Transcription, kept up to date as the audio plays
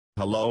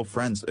Hello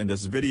friends, in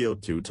this video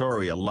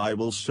tutorial I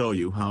will show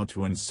you how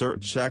to insert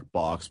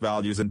checkbox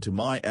values into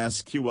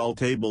MySQL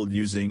table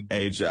using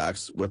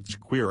Ajax with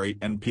Jquery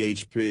and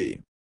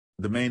PHP.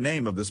 The main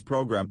aim of this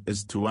program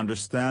is to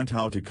understand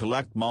how to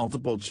collect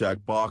multiple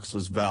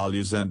checkboxes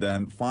values and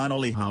then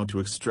finally how to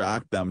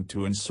extract them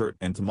to insert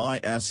into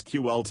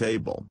MySQL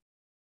table.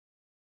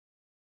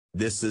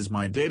 This is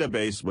my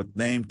database with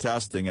name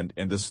testing, and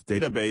in this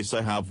database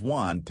I have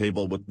one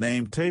table with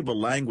name table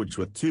language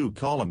with two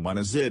columns. One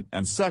is it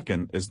and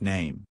second is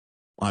name.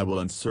 I will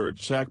insert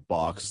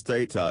checkbox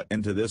data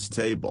into this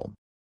table.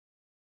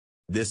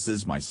 This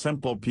is my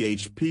simple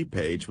PHP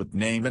page with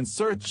name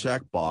insert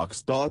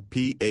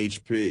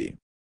checkbox.php.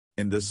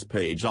 In this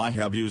page I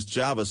have used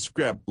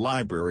JavaScript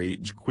library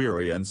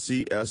Jquery and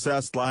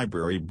CSS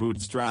library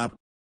Bootstrap.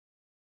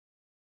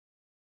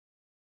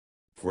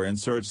 For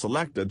insert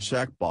selected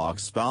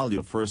checkbox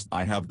value, first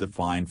I have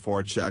defined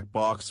for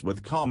checkbox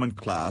with common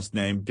class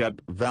name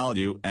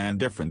getValue and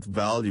different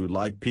value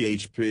like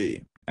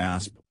PHP,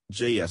 ASP,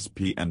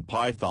 JSP and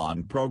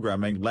Python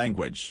programming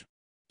language.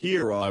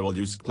 Here I will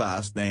use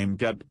class name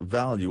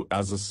getValue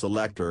as a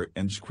selector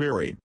in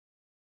Jquery.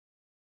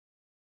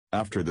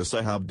 After this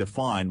I have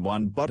defined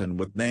one button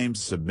with name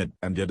submit,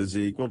 and it is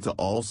equal to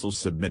also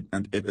submit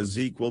and it is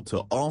equal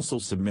to also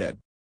submit.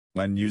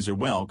 When user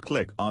will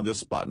click on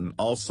this button,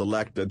 all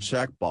selected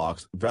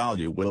checkbox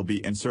value will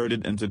be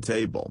inserted into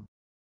table.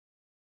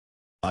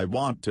 I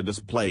want to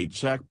display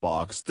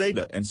checkbox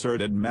data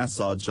inserted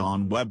message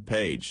on web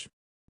page.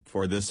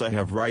 For this I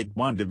have write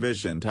one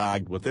division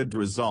tag with id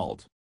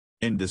result.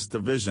 In this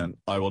division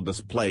I will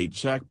display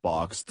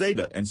checkbox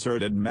data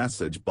inserted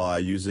message by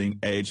using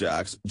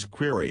Ajax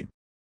Jquery.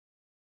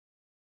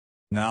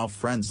 Now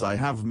friends, I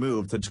have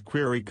moved to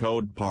Jquery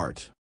code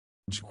part.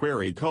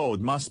 Jquery code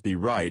must be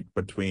right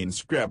between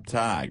script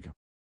tag.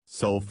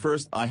 So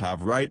first I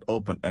have write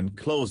open and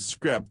close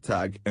script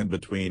tag. In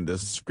between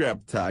this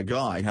script tag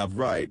I have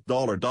write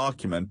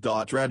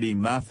 $document.ready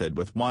method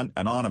with one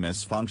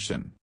anonymous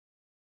function.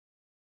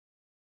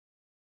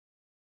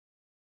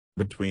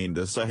 Between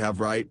this I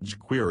have write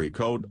Jquery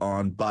code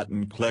on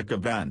button click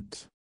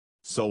event.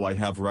 So I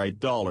have write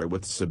 $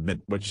 with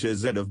submit, which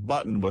is it of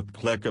button with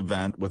click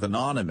event with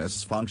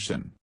anonymous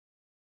function.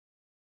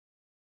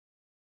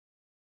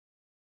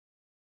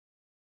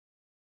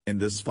 In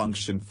this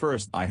function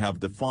first I have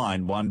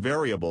defined one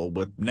variable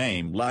with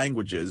name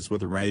languages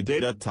with array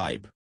data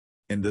type.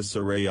 In this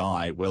array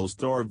I will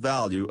store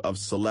value of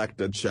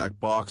selected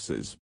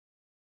checkboxes.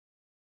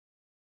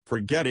 For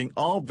getting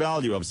all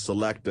value of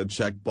selected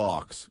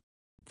checkbox.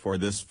 For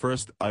this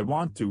first I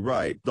want to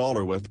write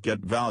 $ with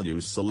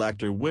getValue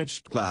selector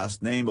which class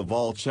name of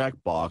all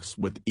checkbox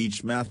with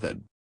each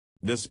method.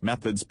 This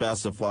method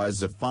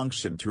specifies a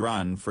function to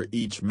run for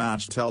each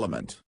matched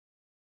element.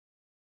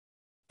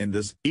 In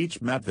this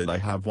each method I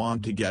have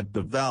want to get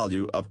the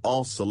value of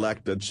all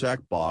selected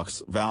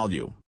checkbox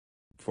value.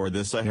 For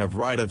this I have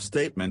write if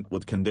statement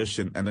with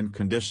condition, and in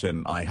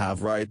condition I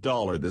have write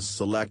 $ this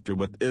selector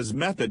with is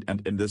method,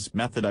 and in this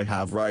method I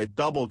have write ::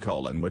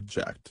 with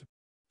checked.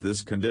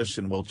 This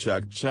condition will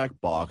check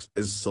checkbox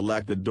is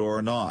selected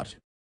or not.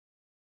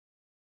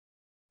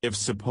 If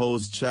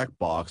suppose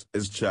checkbox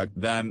is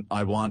checked, then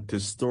I want to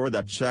store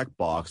that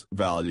checkbox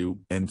value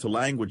into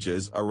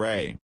languages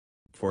array.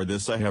 For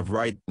this I have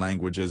write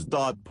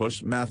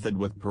languages.push method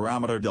with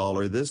parameter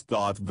 $this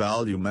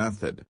 .value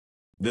method.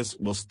 This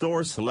will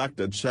store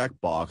selected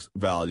checkbox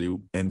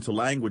value into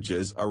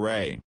languages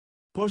array.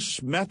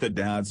 Push method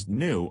adds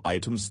new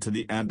items to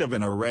the end of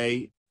an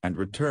array, and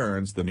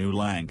returns the new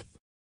length.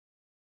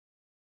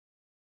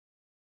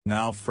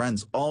 Now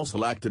friends, all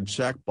selected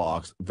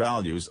checkbox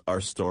values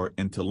are stored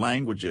into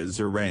languages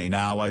array.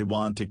 Now I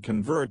want to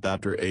convert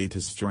that array to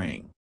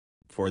string.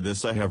 For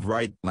this I have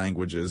write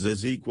languages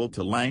is equal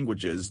to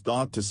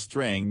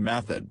languages.toString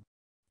method.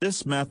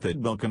 This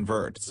method will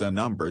convert a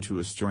number to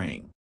a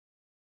string.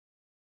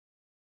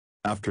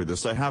 After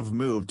this I have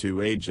moved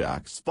to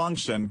Ajax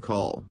function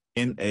call.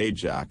 In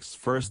Ajax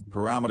first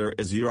parameter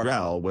is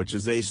URL, which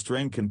is a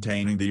string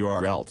containing the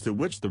URL to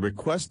which the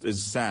request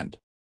is sent.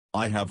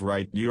 I have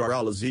write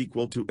URL is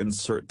equal to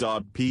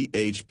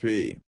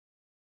insert.php.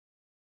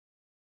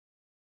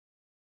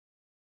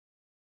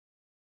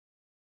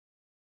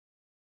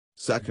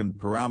 Second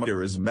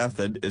parameter is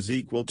method is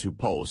equal to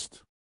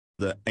post.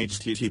 The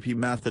HTTP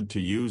method to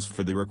use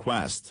for the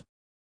request.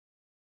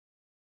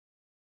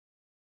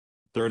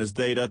 Third is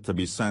data to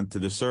be sent to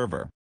the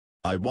server.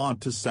 I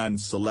want to send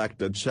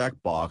selected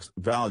checkbox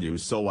value,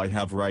 so I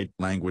have write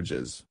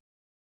languages.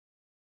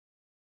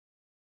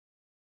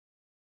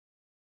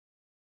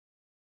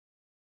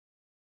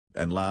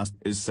 And last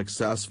is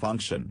success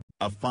function,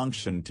 a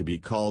function to be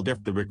called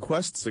if the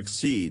request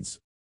succeeds.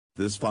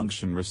 This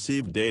function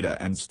receive data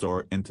and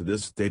store into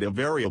this data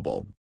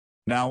variable.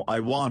 Now I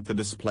want to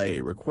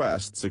display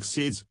request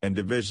succeeds in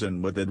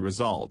division with id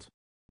result.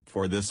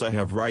 For this I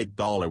have write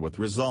 $ with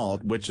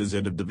result, which is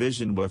id of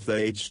division with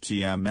the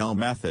HTML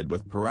method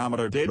with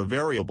parameter data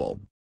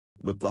variable.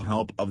 With the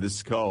help of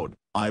this code,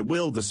 I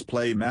will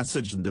display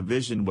message in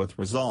division with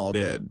result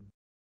id.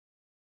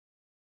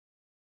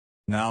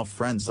 Now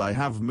friends, I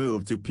have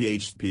moved to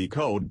PHP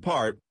Code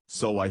part,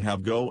 so I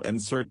have go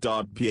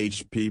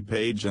insert.php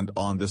page, and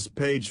on this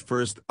page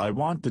first I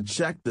want to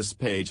check this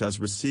page has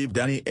received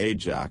any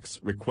Ajax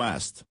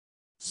request.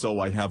 So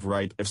I have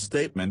write if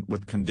statement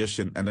with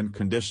condition, and in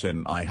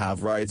condition I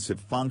have writes if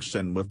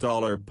function with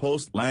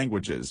 $post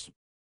languages.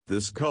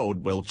 This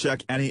code will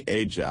check any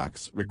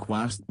Ajax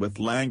request with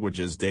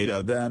languages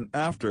data, then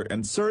after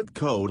insert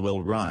code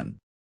will run.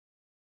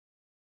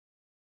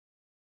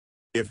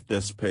 If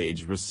this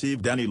page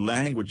received any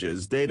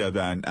languages data,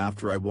 then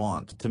after I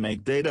want to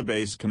make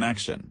database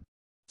connection.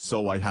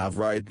 So I have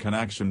write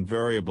connection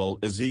variable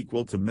is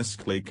equal to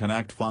miscli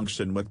connect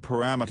function with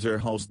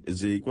parameter host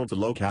is equal to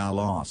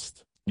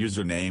localhost,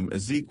 username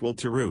is equal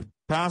to root,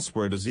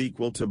 password is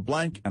equal to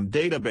blank, and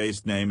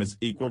database name is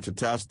equal to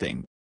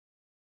testing.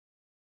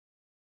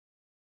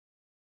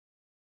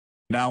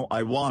 Now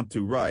I want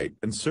to write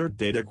insert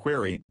data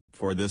query.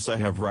 For this I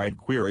have write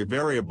query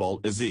variable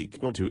is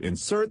equal to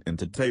insert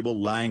into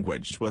table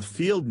language with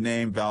field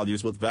name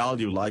values with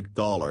value like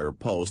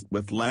 $post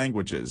with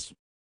languages.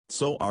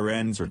 So our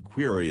insert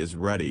query is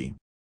ready.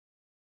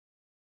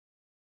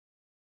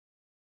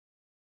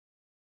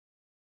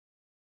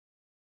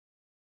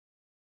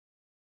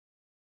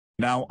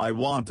 Now I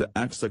want to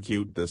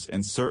execute this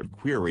insert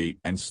query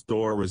and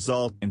store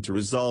result into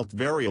result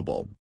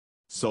variable.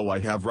 So I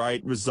have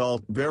write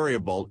result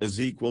variable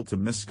is equal to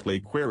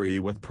miscli query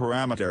with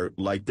parameter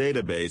like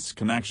database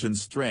connection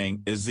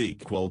string is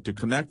equal to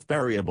connect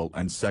variable,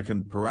 and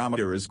second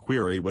parameter is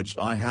query, which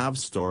I have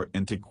store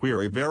into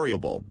query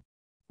variable.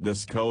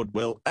 This code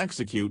will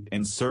execute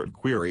insert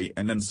query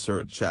and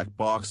insert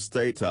checkbox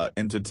data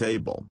into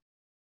table.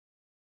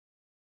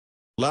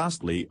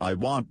 Lastly, I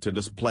want to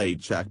display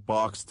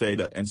checkbox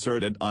data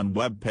inserted on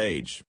web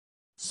page.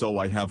 So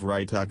I have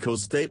write echo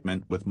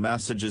statement with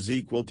message is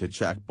equal to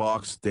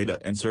checkbox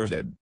data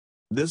inserted.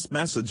 This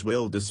message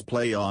will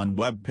display on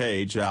web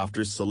page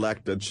after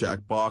selected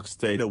checkbox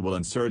data will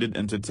inserted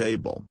into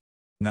table.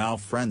 Now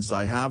friends,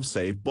 I have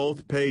saved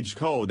both page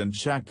code and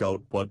check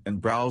output in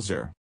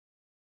browser.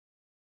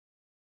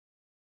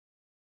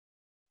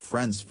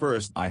 Friends,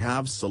 first I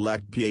have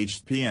select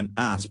PHP and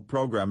ASP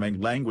programming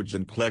language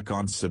and click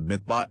on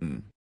submit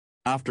button.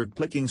 After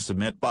clicking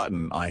submit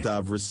button, I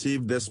have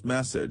received this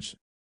message.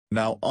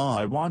 Now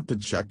I want to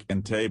check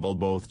in table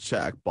both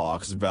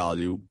checkbox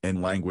value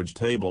in language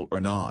table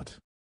or not.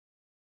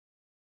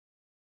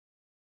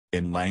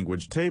 In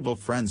language table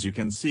friends, you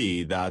can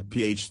see that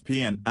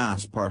PHP and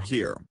ASP are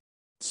here.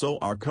 So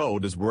our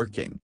code is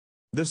working.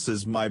 This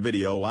is my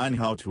video on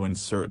how to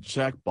insert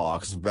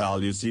checkbox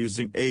values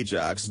using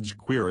Ajax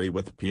Jquery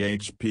with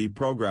PHP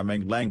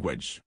programming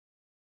language.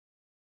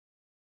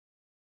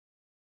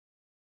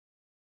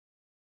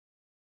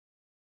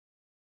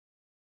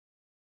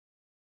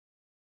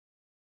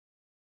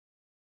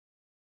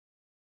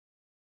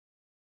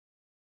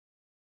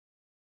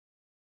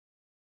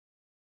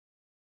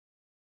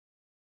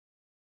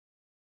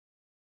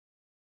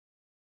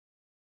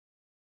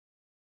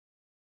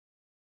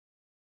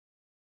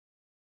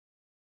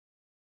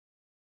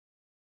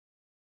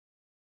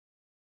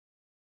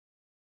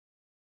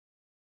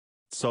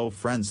 So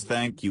friends,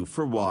 thank you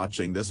for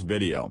watching this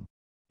video.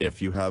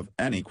 If you have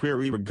any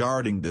query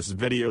regarding this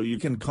video, you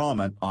can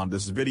comment on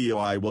this video.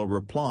 I will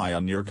reply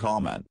on your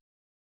comment.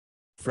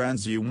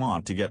 Friends, you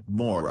want to get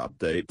more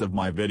update of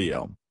my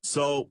video,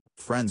 so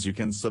friends, you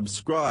can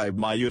subscribe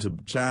my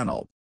YouTube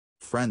channel.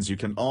 Friends, you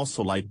can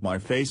also like my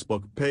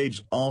Facebook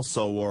page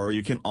also, or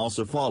you can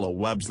also follow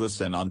Webs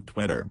Listen on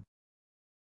Twitter.